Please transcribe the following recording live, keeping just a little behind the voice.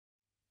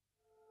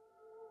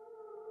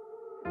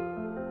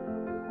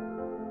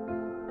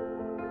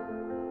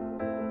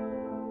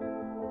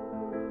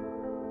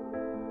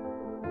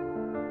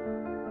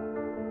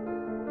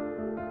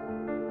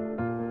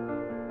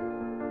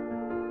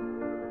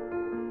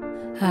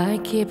I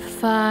keep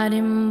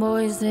fighting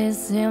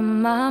voices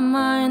in my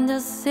mind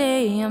that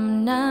say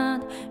I'm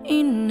not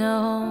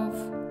enough.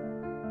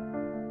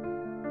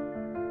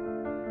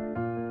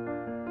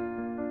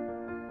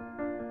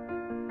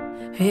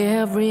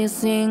 Every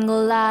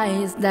single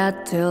lie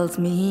that tells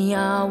me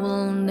I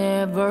will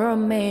never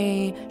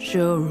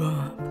measure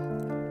up.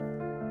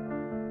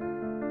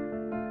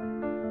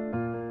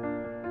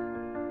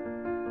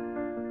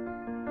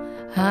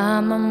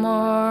 I'm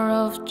more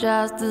of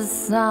just the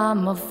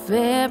sum of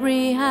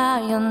every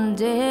high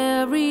and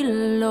every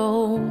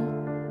low.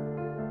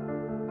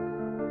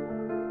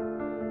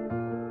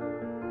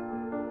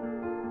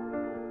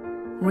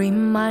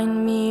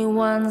 Remind me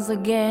once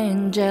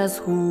again just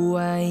who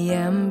I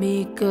am,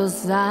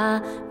 because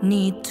I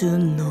need to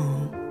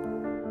know.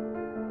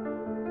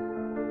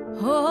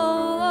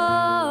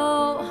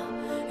 Oh,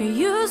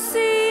 you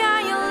see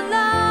I am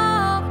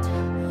loved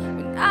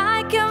when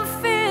I can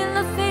feel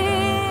a thing.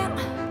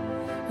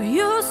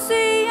 You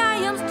see I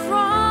am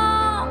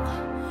strong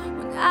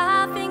when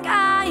I think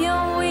I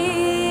am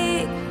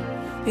weak.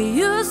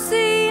 You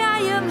see I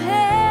am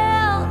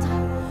held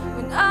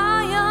when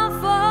I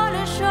am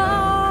falling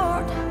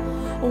short,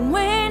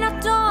 when I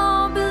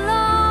don't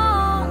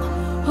belong.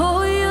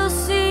 Oh, you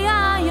see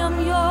I am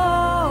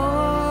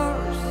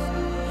yours,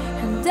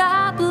 and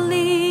I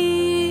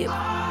believe,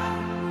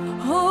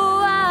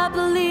 oh, I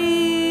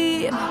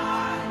believe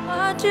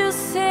what you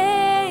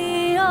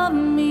say of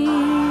me.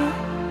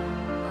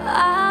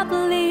 I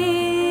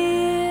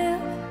believe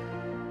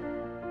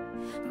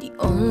the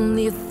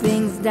only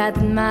things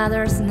that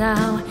matters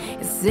now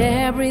is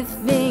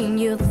everything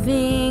you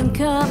think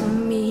of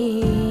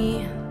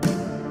me.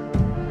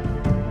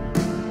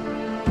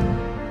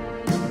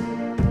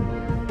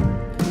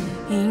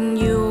 In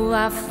you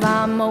I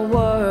found my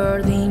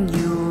worth, in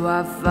you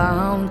I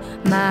found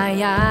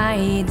my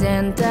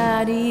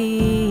identity.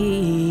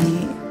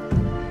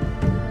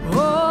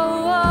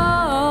 Oh,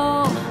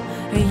 oh,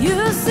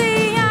 you see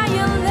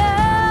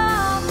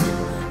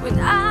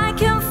I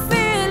can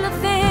feel a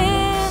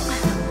thing.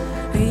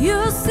 You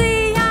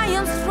see I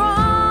am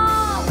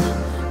strong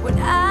when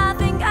I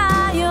think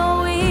I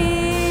am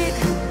weak.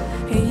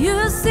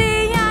 You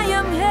see I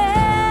am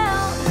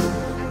held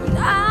when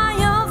I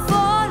am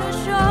falling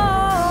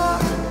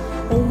short,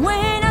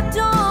 when I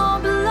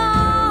don't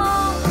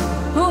belong.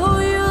 Oh,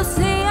 you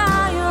see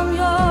I am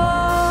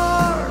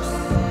yours,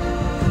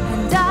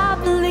 and I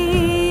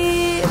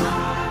believe,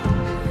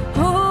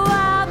 oh,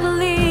 I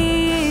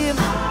believe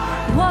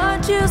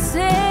what you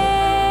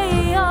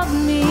say of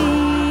me.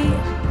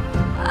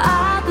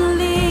 I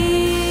believe.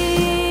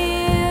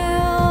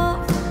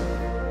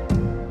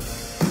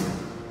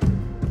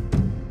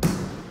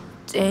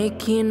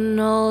 Taking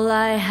all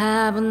I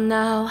have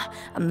now,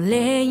 I'm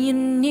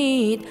laying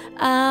it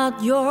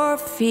at your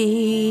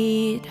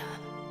feet.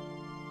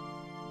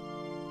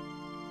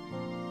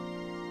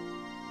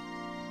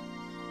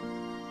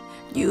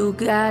 You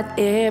got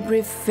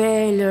every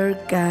failure,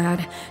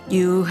 God.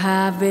 You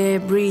have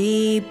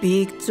every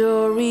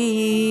victory.